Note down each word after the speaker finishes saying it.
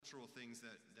cultural things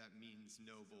that means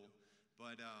noble.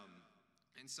 But,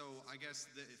 and so I guess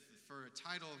for a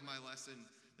title of my lesson,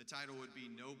 the title would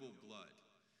be Noble Blood.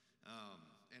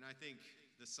 And I think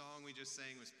the song we just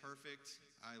sang was perfect.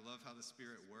 I love how the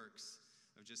Spirit works,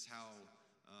 of just how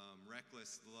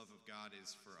reckless the love of God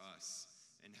is for us,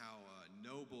 and how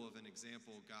noble of an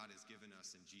example God has given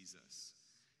us in Jesus.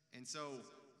 And so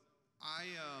I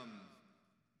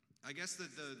guess the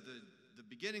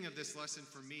beginning of this lesson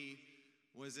for me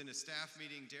was in a staff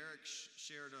meeting. Derek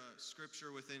shared a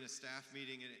scripture within a staff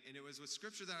meeting, and it was with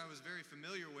scripture that I was very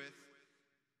familiar with,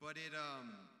 but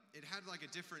it had like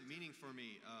a different meaning for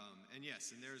me. And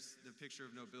yes, and there's the picture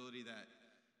of nobility that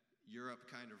Europe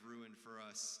kind of ruined for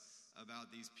us,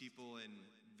 about these people in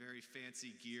very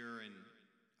fancy gear and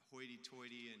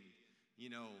hoity-toity, and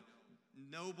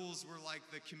nobles were like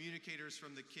the communicators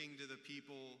from the king to the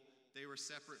people. They were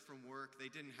separate from work. They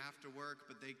didn't have to work,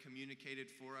 but they communicated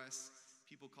for us.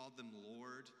 People called them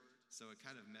Lord, so it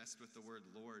kind of messed with the word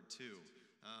Lord too.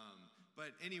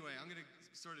 But anyway, I'm going to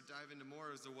sort of dive into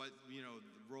more as to what the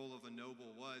role of a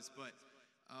noble was. But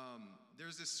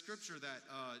there's this scripture that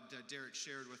Derek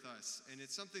shared with us, and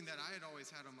it's something that I had always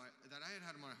had on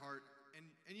my heart. And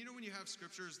when you have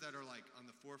scriptures that are like on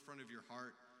the forefront of your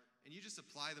heart, and you just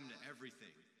apply them to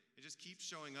everything, it just keeps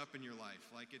showing up in your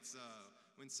life. Like it's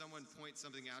when someone points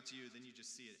something out to you, then you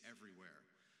just see it everywhere.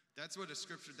 That's what the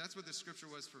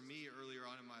scripture was for me earlier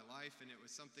on in my life, and it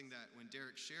was something that when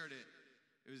Derek shared it,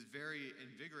 it was very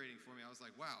invigorating for me. I was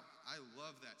like, wow, I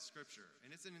love that scripture.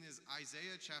 And it's in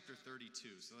Isaiah chapter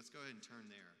 32, so let's go ahead and turn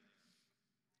there.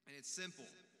 And it's simple,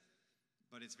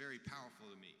 but it's very powerful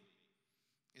to me.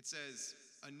 It says,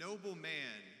 "A noble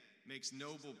man makes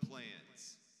noble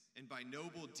plans, and by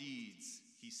noble deeds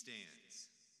he stands."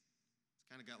 It's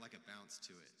kind of got like a bounce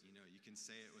to it. You can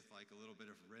say it with like a little bit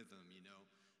of rhythm,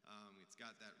 It's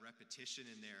got that repetition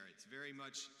in there. It's very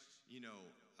much,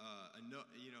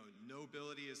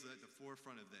 nobility is at the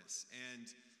forefront of this.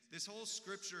 And this whole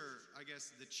scripture, I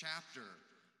guess the chapter,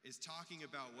 is talking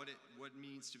about what it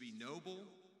means to be noble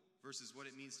versus what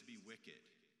it means to be wicked.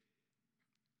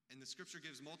 And the scripture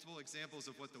gives multiple examples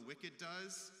of what the wicked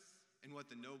does and what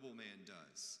the noble man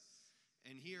does.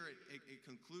 And here it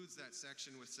concludes that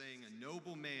section with saying, "A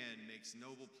noble man makes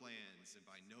noble plans, and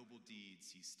by noble deeds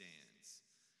he stands."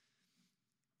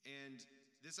 And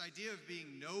this idea of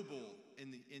being noble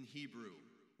in Hebrew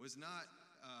was not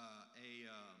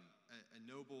a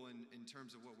noble in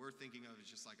terms of what we're thinking of as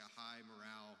just like a high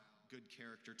morale, good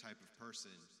character type of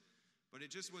person. But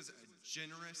it just was a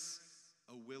generous,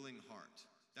 a willing heart.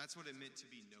 That's what it meant to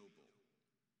be noble.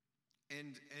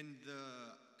 And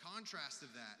the contrast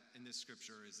of that in this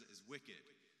scripture is wicked,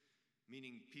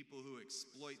 meaning people who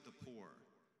exploit the poor,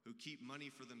 who keep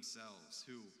money for themselves,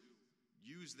 who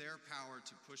use their power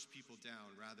to push people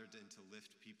down rather than to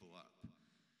lift people up.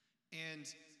 And,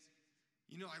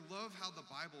 I love how the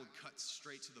Bible cuts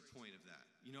straight to the point of that.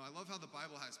 I love how the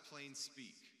Bible has plain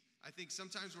speak. I think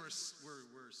sometimes we're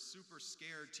super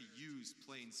scared to use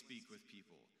plain speak with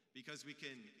people because we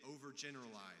can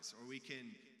overgeneralize or we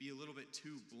can be a little bit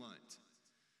too blunt.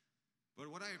 But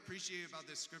what I appreciate about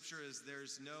this scripture is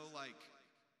there's no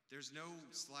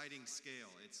sliding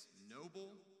scale. It's noble,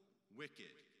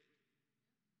 wicked,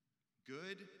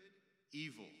 good,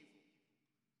 evil,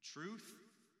 truth,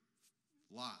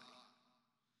 lie.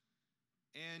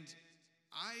 And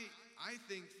I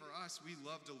think for us, we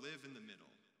love to live in the middle.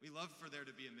 We love for there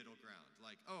to be a middle ground.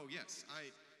 Like, oh yes,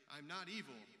 I'm not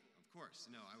evil, of course.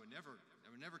 No, I would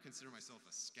never consider myself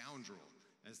a scoundrel,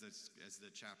 as the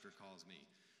chapter calls me.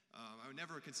 I would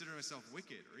never consider myself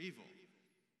wicked or evil.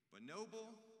 But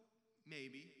noble,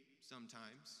 maybe,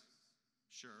 sometimes.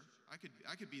 Sure, I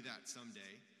could be that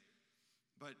someday.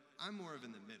 But I'm more of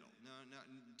in the middle. No,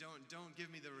 don't give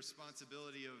me the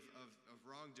responsibility of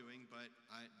wrongdoing, but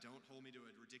don't hold me to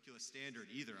a ridiculous standard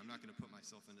either. I'm not going to put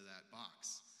myself into that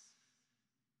box.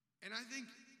 And I think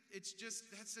it's just,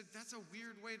 that's a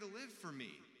weird way to live for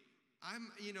me.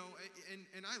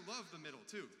 And I love the middle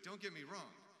too, don't get me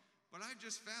wrong. But I've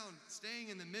just found staying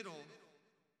in the middle,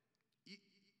 you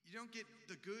don't get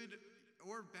the good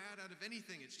or bad out of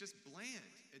anything. It's just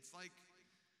bland. It's like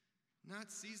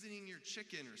not seasoning your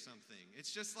chicken or something.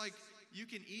 It's just like you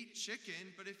can eat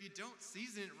chicken, but if you don't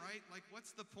season it right, like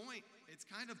what's the point? It's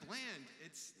kind of bland.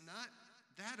 It's not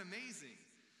that amazing.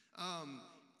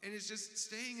 And it's just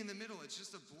staying in the middle. It's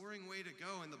just a boring way to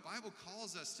go. And the Bible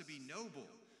calls us to be noble,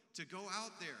 to go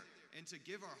out there and to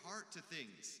give our heart to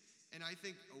things. And I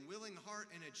think a willing heart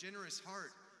and a generous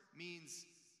heart means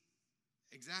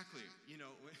exactly,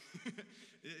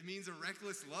 it means a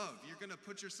reckless love. You're going to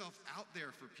put yourself out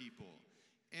there for people.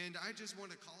 And I just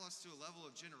want to call us to a level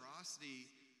of generosity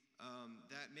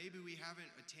that maybe we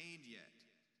haven't attained yet.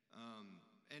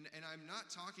 And I'm not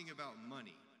talking about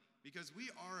money, because we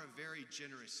are a very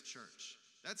generous church.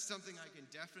 That's something I can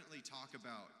definitely talk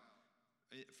about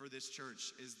for this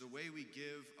church, is the way we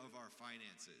give of our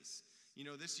finances. You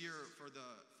know, this year for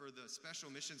the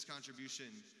special missions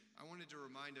contribution, I wanted to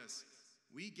remind us,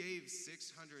 we gave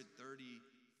 $630,000.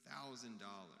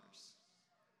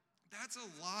 That's a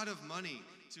lot of money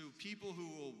to people who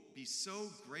will be so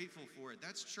grateful for it.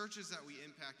 That's churches that we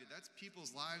impacted. That's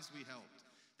people's lives we helped.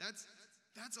 That's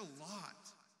a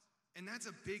lot. And that's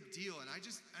a big deal. And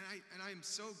I'm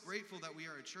so grateful that we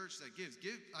are a church that gives.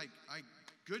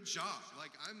 Good job.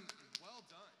 I'm well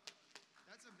done.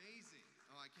 That's amazing.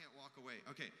 Oh, I can't walk away.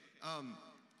 Okay.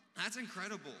 That's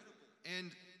incredible.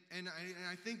 And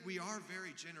I think we are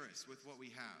very generous with what we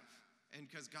have. And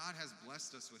because God has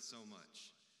blessed us with so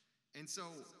much. And so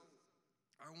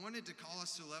I wanted to call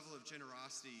us to a level of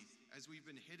generosity as we've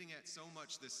been hitting at so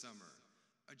much this summer.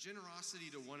 A generosity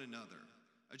to one another.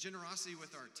 A generosity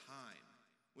with our time.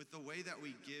 With the way that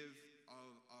we give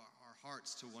our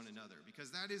hearts to one another.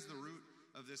 Because that is the root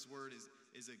of this word,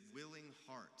 is a willing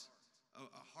heart.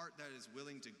 A heart that is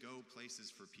willing to go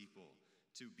places for people.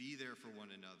 To be there for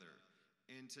one another.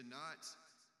 And to not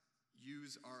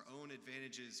use our own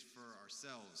advantages for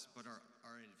ourselves, but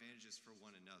our advantages for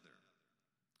one another.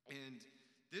 And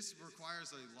this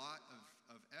requires a lot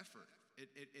of effort.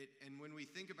 And when we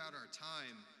think about our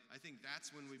time, I think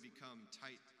that's when we become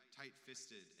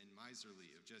tight-fisted and miserly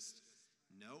of just,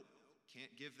 nope, can't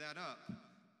give that up.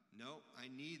 No, I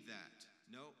need that.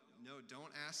 No,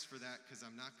 don't ask for that, because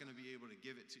I'm not going to be able to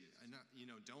give it to you.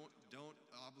 Don't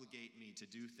obligate me to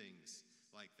do things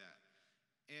like that.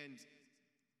 And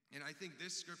I think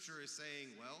this scripture is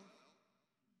saying, well,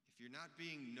 if you're not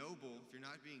being noble, if you're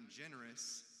not being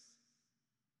generous,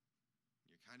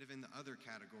 you're kind of in the other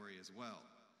category as well.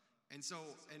 And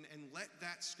so, and let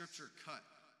that scripture cut.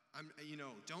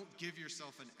 Don't give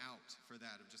yourself an out for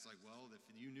that of just like, well, if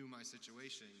you knew my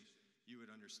situation, you would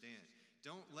understand.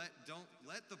 Don't let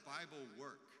the Bible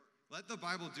work. Let the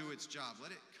Bible do its job.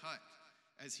 Let it cut,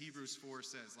 as Hebrews 4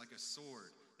 says, like a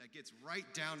sword that gets right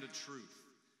down to truth.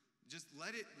 Just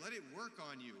let it work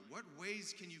on you. What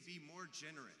ways can you be more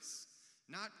generous?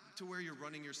 Not to where you're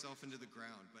running yourself into the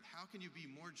ground, but how can you be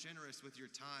more generous with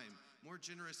your time, more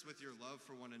generous with your love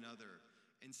for one another,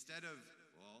 instead of,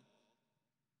 well,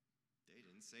 they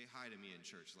didn't say hi to me in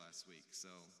church last week,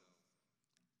 so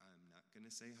I'm not going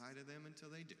to say hi to them until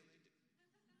they do.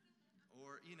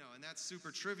 Or, and that's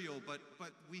super trivial, but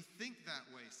we think that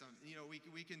way.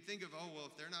 We can think of, oh,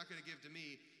 well, if they're not going to give to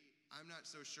me, I'm not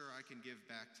so sure I can give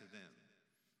back to them.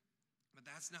 But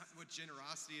that's not what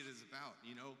generosity is about.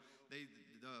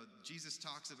 Jesus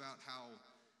talks about how,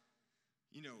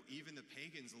 even the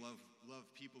pagans love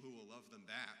people who will love them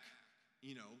back.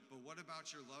 But what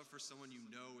about your love for someone you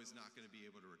know is not going to be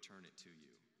able to return it to you?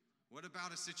 What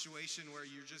about a situation where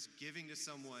you're just giving to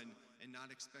someone and not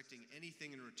expecting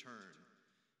anything in return,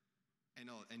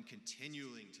 and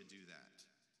continuing to do that?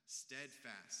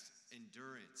 Steadfast,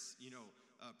 endurance,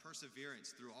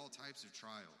 perseverance through all types of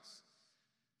trials.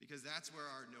 Because that's where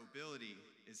our nobility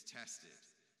is tested.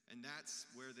 And that's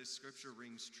where this scripture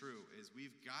rings true, is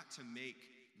we've got to make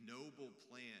noble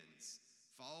plans,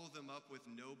 follow them up with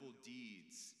noble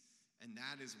deeds, and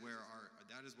that is where our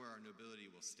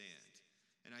nobility will stand.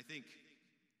 And I think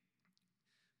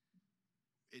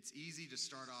it's easy to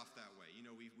start off that way.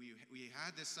 We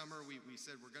had this summer, we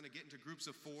said we're going to get into groups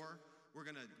of 4. We're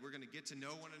going to get to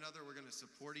know one another. We're going to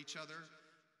support each other.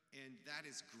 And that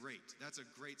is great. That's a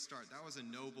great start. That was a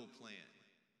noble plan.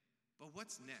 But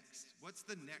what's next? What's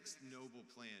the next noble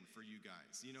plan for you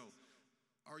guys?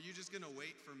 Are you just going to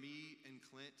wait for me and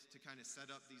Clint to kind of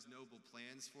set up these noble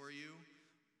plans for you?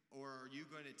 Or are you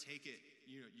going to take it,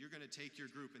 you're going to take your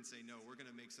group and say, no, we're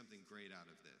going to make something great out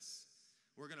of this.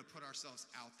 We're going to put ourselves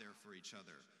out there for each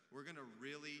other. We're going to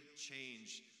really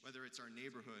change, whether it's our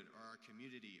neighborhood or our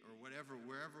community or whatever,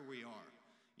 wherever we are.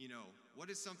 What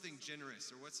is something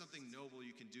generous or what's something noble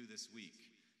you can do this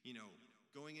week?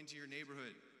 Going into your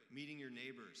neighborhood, meeting your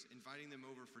neighbors, inviting them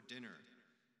over for dinner,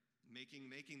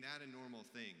 making that a normal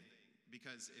thing.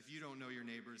 Because if you don't know your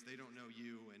neighbors, they don't know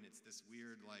you, and it's this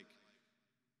weird,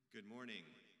 good morning,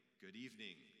 good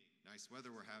evening, nice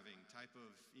weather we're having type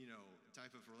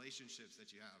of relationships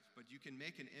that you have. But you can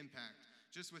make an impact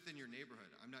just within your neighborhood.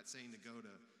 I'm not saying to go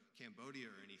to Cambodia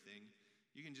or anything.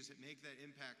 You can just make that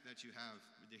impact that you have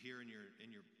here in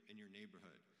your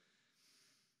neighborhood.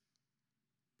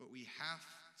 But we have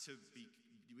to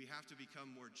become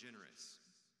more generous.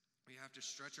 We have to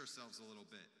stretch ourselves a little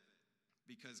bit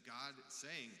Because God is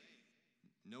saying,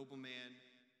 noble man,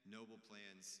 noble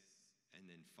plans, and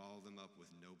then follow them up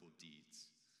with noble deeds.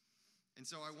 And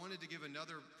so I wanted to give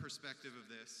another perspective of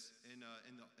this in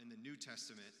the New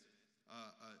Testament,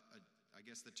 I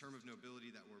guess the term of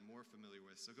nobility that we're more familiar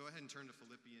with. So go ahead and turn to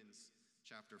Philippians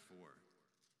chapter 4.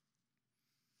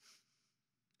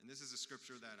 And this is a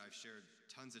scripture that I've shared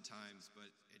tons of times,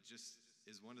 but it just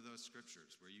is one of those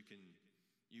scriptures where you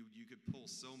could pull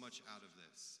so much out of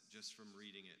this just from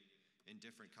reading it in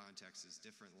different contexts,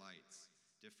 different lights,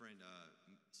 different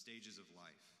stages of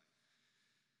life.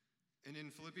 And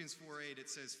in Philippians 4:8 it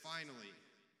says, "Finally,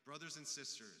 brothers and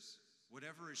sisters,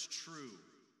 whatever is true,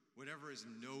 whatever is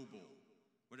noble,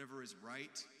 whatever is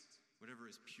right, whatever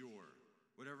is pure,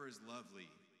 whatever is lovely,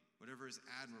 whatever is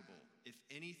admirable, if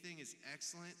anything is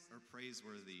excellent or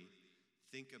praiseworthy,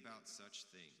 think about such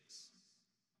things."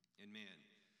 And man,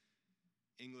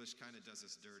 English kind of does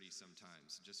us dirty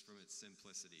sometimes, just from its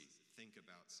simplicity. Think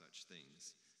about such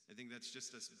things. I think that's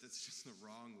just the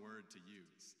wrong word to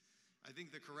use. I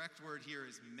think the correct word here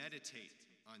is meditate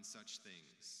on such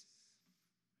things,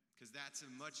 because that's a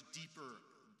much deeper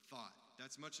thought.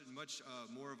 That's much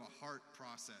more of a heart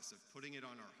process of putting it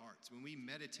on our hearts. When we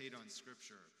meditate on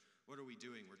Scripture, what are we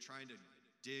doing? We're trying to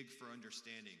dig for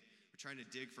understanding. We're trying to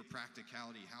dig for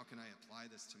practicality. How can I apply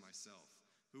this to myself?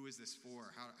 Who is this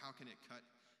for? How can it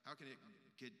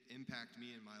impact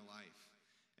me in my life?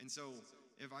 And so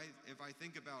if I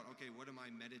think about, okay, what am I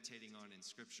meditating on in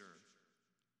Scripture?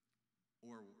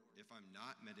 Or if I'm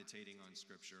not meditating on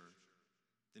Scripture,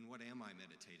 then what am I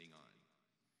meditating on?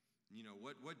 You know,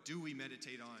 what do we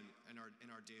meditate on in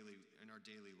our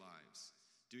daily lives?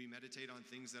 Do we meditate on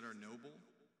things that are noble?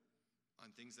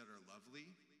 On things that are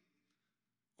lovely?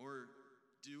 Or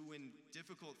do, when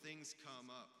difficult things come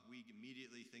up, we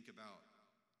immediately think about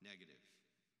negative,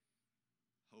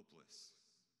 hopeless?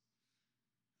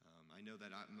 I know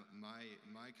that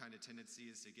my kind of tendency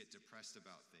is to get depressed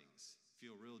about things,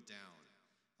 feel real down.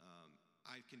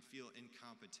 I can feel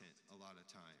incompetent a lot of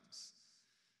times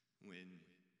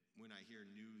when I hear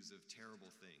news of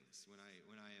terrible things, when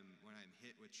I'm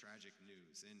hit with tragic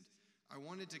news. And I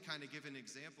wanted to kind of give an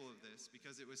example of this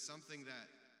because it was something that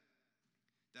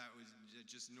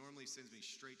just normally sends me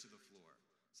straight to the floor.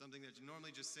 Something that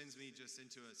normally just sends me just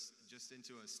into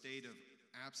a state of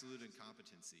absolute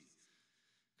incompetency.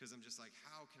 Because I'm just like,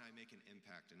 how can I make an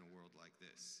impact in a world like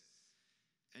this?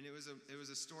 And it was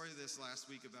a story this last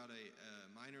week about a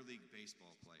minor league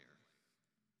baseball player.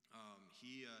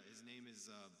 His name is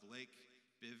Blake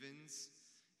Bivens.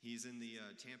 He's in the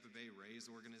Tampa Bay Rays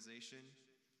organization,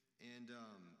 and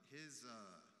his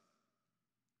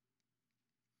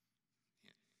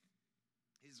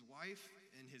wife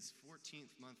and his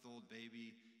 14-month-old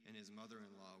baby and his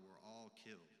mother-in-law were all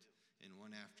killed in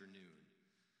one afternoon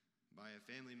by a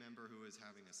family member who was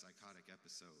having a psychotic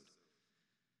episode.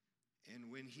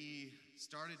 And when he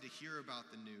started to hear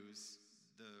about the news,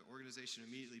 the organization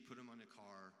immediately put him on a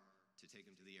car to take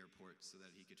him to the airport so that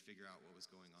he could figure out what was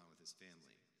going on with his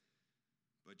family.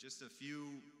 But just a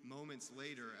few moments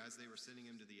later, as they were sending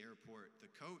him to the airport,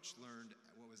 the coach learned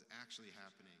what was actually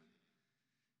happening.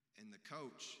 And the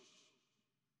coach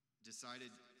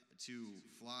decided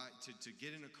to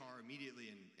get in a car immediately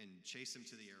and chase him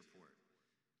to the airport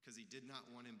because he did not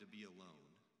want him to be alone.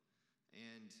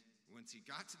 And once he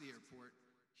got to the airport,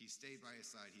 he stayed by his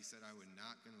side. He said, "I was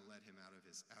not going to let him out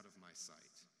of my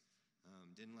sight."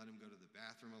 Didn't let him go to the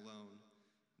bathroom alone.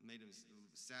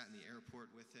 Sat in the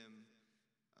airport with him.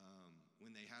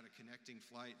 When they had a connecting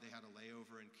flight, they had a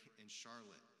layover in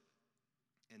Charlotte.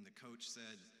 And the coach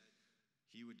said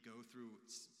he would go through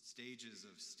stages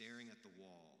of staring at the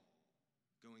wall,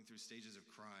 going through stages of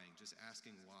crying, just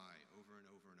asking why over and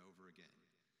over and over again.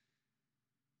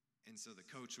 And so the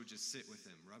coach would just sit with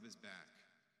him, rub his back.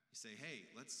 He'd say, "Hey,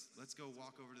 let's go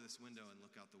walk over to this window and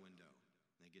look out the window."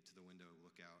 And they get to the window,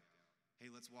 look out. "Hey,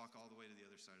 let's walk all the way to the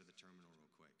other side of the terminal real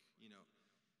quick." You know,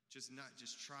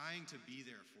 just trying to be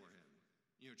there for him.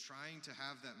 You know, trying to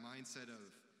have that mindset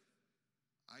of,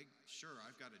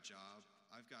 I've got a job.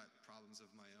 I've got problems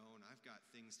of my own. I've got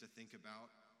things to think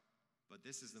about. But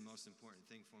this is the most important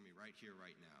thing for me right here,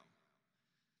 right now.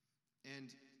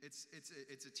 And it's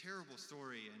a terrible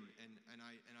story,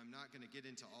 and I'm not going to get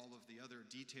into all of the other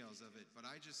details of it, but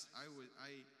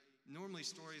normally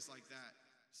stories like that,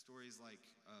 stories like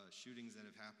shootings that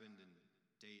have happened in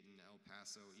Dayton, El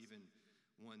Paso, even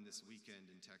one this weekend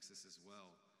in Texas as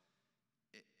well,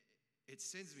 it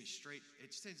sends me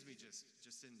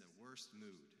just in the worst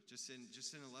mood, just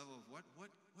in a level of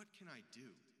what can I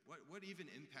do? What even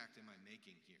impact am I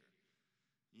making here?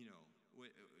 You know,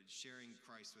 sharing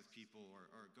Christ with people,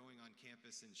 or going on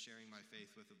campus and sharing my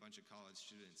faith with a bunch of college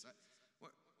students.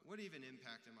 What even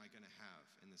impact am I going to have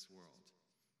in this world?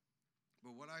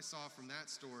 But what I saw from that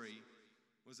story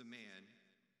was a man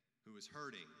who was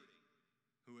hurting,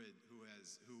 who it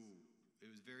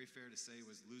was very fair to say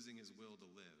was losing his will to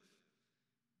live,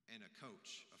 and a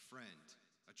coach, a friend,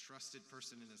 a trusted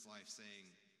person in his life saying,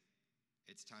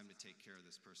 it's time to take care of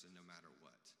this person no matter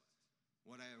what.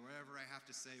 Whatever I have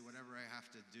to say, whatever I have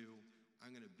to do,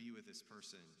 I'm going to be with this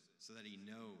person so that he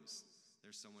knows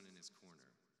there's someone in his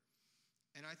corner.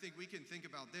 And I think we can think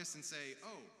about this and say,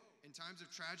 oh, in times of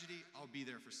tragedy, I'll be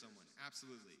there for someone.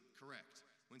 Absolutely, correct.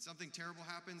 When something terrible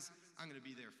happens, I'm going to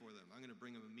be there for them. I'm going to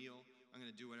bring them a meal. I'm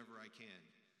going to do whatever I can.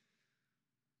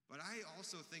 But I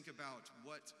also think about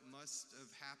what must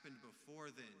have happened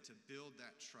before then to build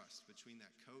that trust between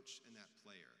that coach and that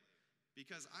player.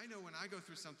 Because I know when I go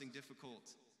through something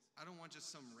difficult, I don't want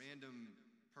just some random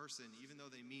person, even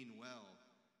though they mean well,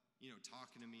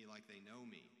 talking to me like they know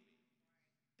me.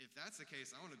 If that's the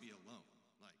case, I want to be alone.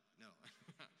 Like, no,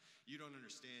 you don't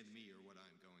understand me or what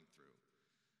I'm going through.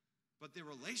 But the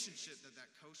relationship that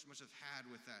coach must have had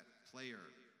with that player,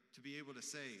 to be able to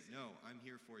say, no, I'm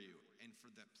here for you, and for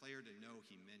that player to know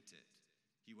he meant it.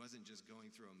 He wasn't just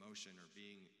going through emotion or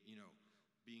being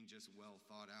just well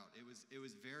thought out. It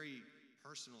was very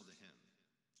personal to him.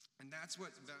 And that's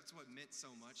what meant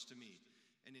so much to me.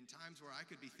 And in times where I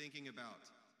could be thinking about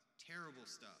terrible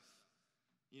stuff,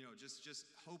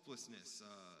 just hopelessness,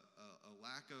 a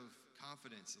lack of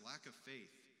confidence, a lack of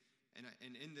faith.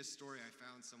 And in this story, I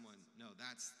found someone, no,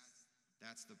 that's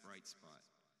the bright spot.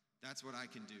 That's what I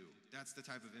can do. That's the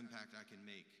type of impact I can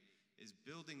make, is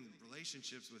building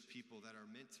relationships with people that are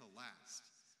meant to last,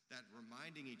 that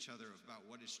reminding each other about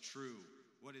what is true,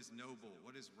 what is noble,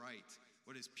 what is right,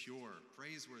 what is pure,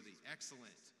 praiseworthy,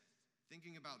 excellent.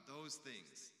 Thinking about those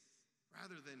things,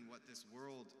 rather than what this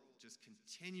world just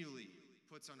continually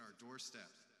puts on our doorstep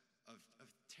of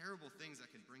terrible things that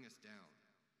can bring us down.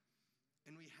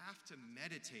 And we have to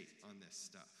meditate on this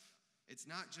stuff. It's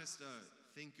not just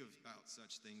think about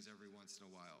such things every once in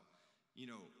a while.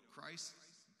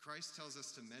 Christ tells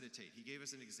us to meditate. He gave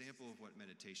us an example of what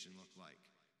meditation looked like.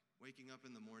 Waking up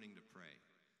in the morning to pray.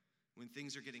 When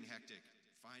things are getting hectic,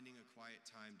 finding a quiet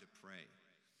time to pray.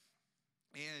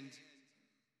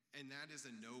 And that is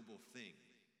a noble thing.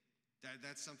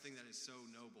 That's something that is so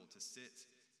noble, to sit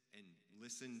and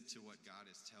listen to what God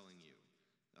is telling you.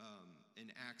 In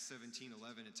Acts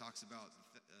 17:11, it talks about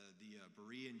the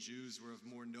Berean Jews were of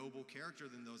more noble character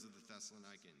than those of the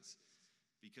Thessalonians,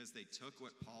 because they took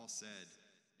what Paul said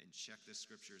and checked the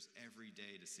scriptures every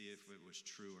day to see if it was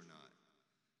true or not.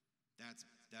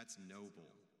 That's noble.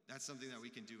 That's something that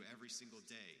we can do every single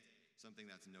day, something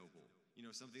that's noble.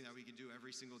 Something that we can do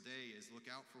every single day is look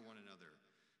out for one another.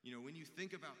 When you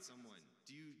think about someone,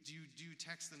 do you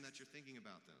text them that you're thinking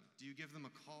about them? Do you give them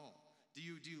a call? Do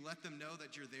you let them know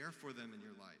that you're there for them in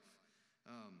your life?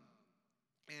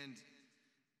 And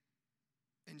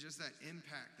just that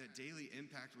impact, that daily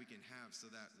impact we can have,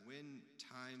 so that when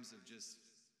times of just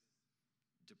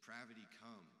depravity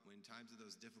come, when times of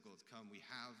those difficulties come, we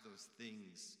have those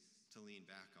things to lean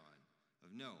back on.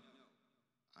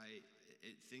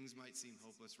 Things might seem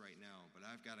hopeless right now, but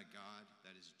I've got a God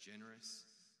that is generous,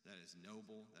 that is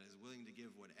noble, that is willing to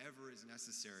give whatever is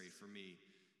necessary for me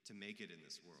to make it in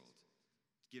this world.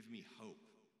 Give me hope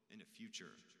in a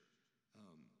future.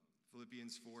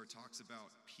 Philippians 4 talks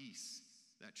about peace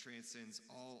that transcends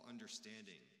all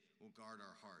understanding will guard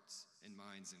our hearts and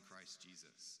minds in Christ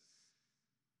Jesus.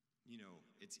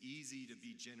 It's easy to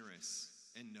be generous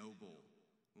and noble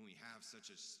when we have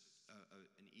such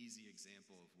an easy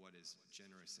example of what is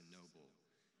generous and noble.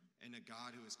 And a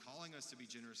God who is calling us to be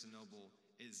generous and noble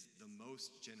is the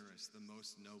most generous, the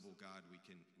most noble God we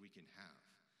can have.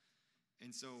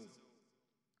 And so,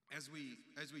 as we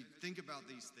think about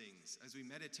these things, as we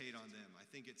meditate on them, I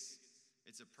think it's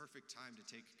a perfect time to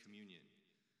take communion.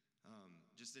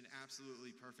 Just an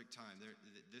absolutely perfect time.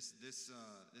 This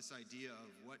idea of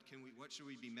what should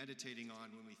we be meditating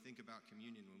on when we think about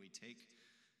communion, when we take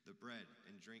the bread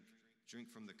and drink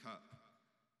from the cup,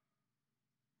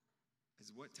 is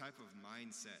what type of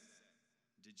mindset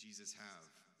did Jesus have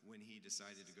when he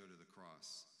decided to go to the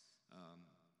cross?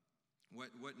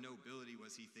 What nobility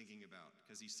was he thinking about?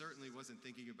 Because he certainly wasn't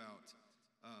thinking about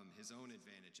his own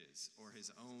advantages or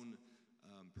his own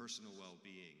personal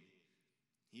well-being.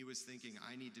 He was thinking,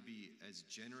 I need to be as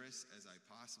generous as I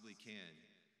possibly can,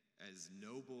 as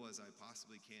noble as I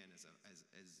possibly can, as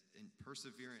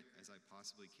perseverant as I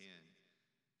possibly can,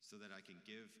 so that I can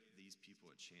give these people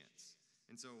a chance.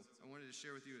 And so I wanted to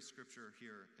share with you a scripture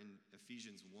here in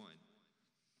Ephesians 1.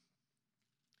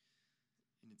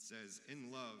 And it says,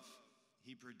 in love,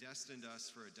 he predestined us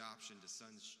for adoption to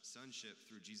sonship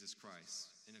through Jesus Christ,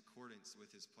 in accordance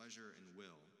with his pleasure and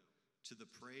will, to the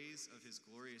praise of his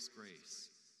glorious grace,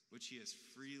 which he has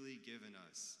freely given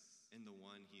us in the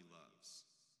one he loves.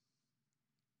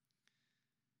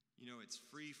 You know, it's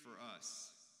free for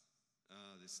us,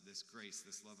 this grace,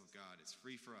 this love of God. It's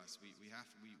free for us. We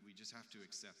just have to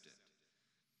accept it.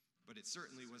 But it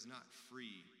certainly was not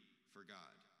free for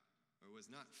God, or it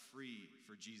was not free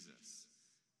for Jesus.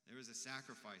 There was a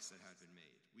sacrifice that had been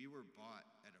made. We were bought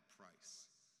at a price.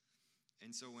 And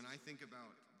so when I think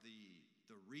about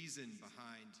the reason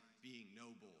behind being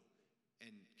noble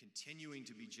and continuing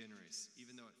to be generous,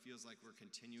 even though it feels like we're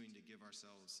continuing to give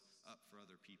ourselves up for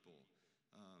other people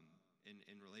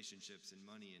in relationships and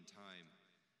money and time,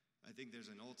 I think there's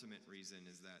an ultimate reason,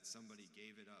 is that somebody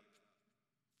gave it up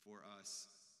for us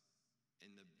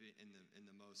in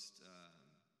the most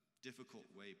difficult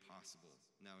way possible.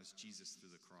 Now it's Jesus through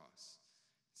the cross.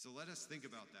 So let us think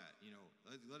about that. You know,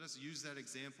 let us use that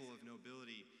example of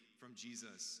nobility from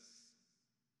Jesus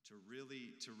to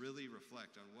really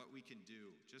reflect on what we can do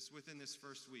just within this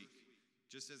first week,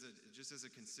 just as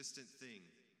a consistent thing.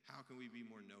 How can we be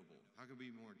more noble? How can we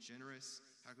be more generous?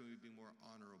 How can we be more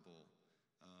honorable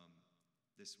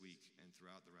this week and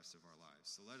throughout the rest of our lives?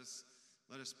 So let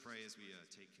us pray as we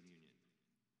take communion.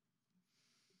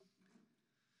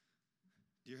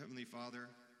 Dear Heavenly Father,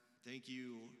 thank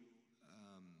you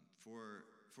for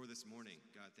this morning.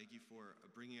 God, thank you for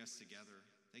bringing us together.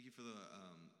 Thank you for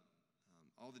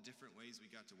all the different ways we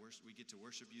get to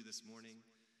worship you this morning,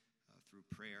 through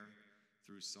prayer,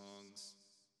 through songs,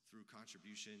 through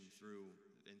contribution, through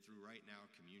right now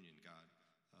communion. God,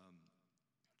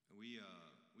 we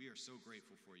are so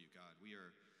grateful for you, God. We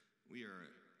are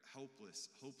hopeless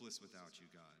without you,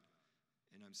 God.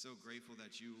 And I'm so grateful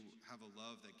that you have a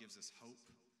love that gives us hope,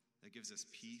 that gives us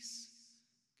peace,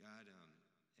 God.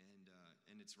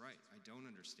 And it's right. I don't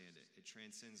understand it. It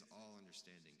transcends all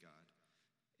understanding, God.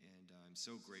 And I'm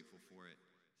so grateful for it.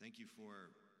 Thank you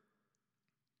for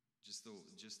just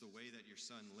the way that your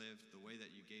son lived, the way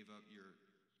that you gave up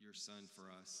your son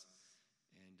for us.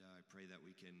 And I pray that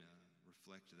we can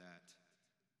reflect that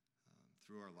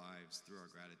through our lives, through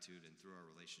our gratitude, and through our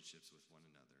relationships with one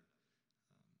another.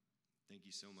 Thank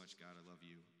you so much, God. I love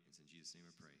you. It's in Jesus' name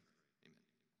I pray.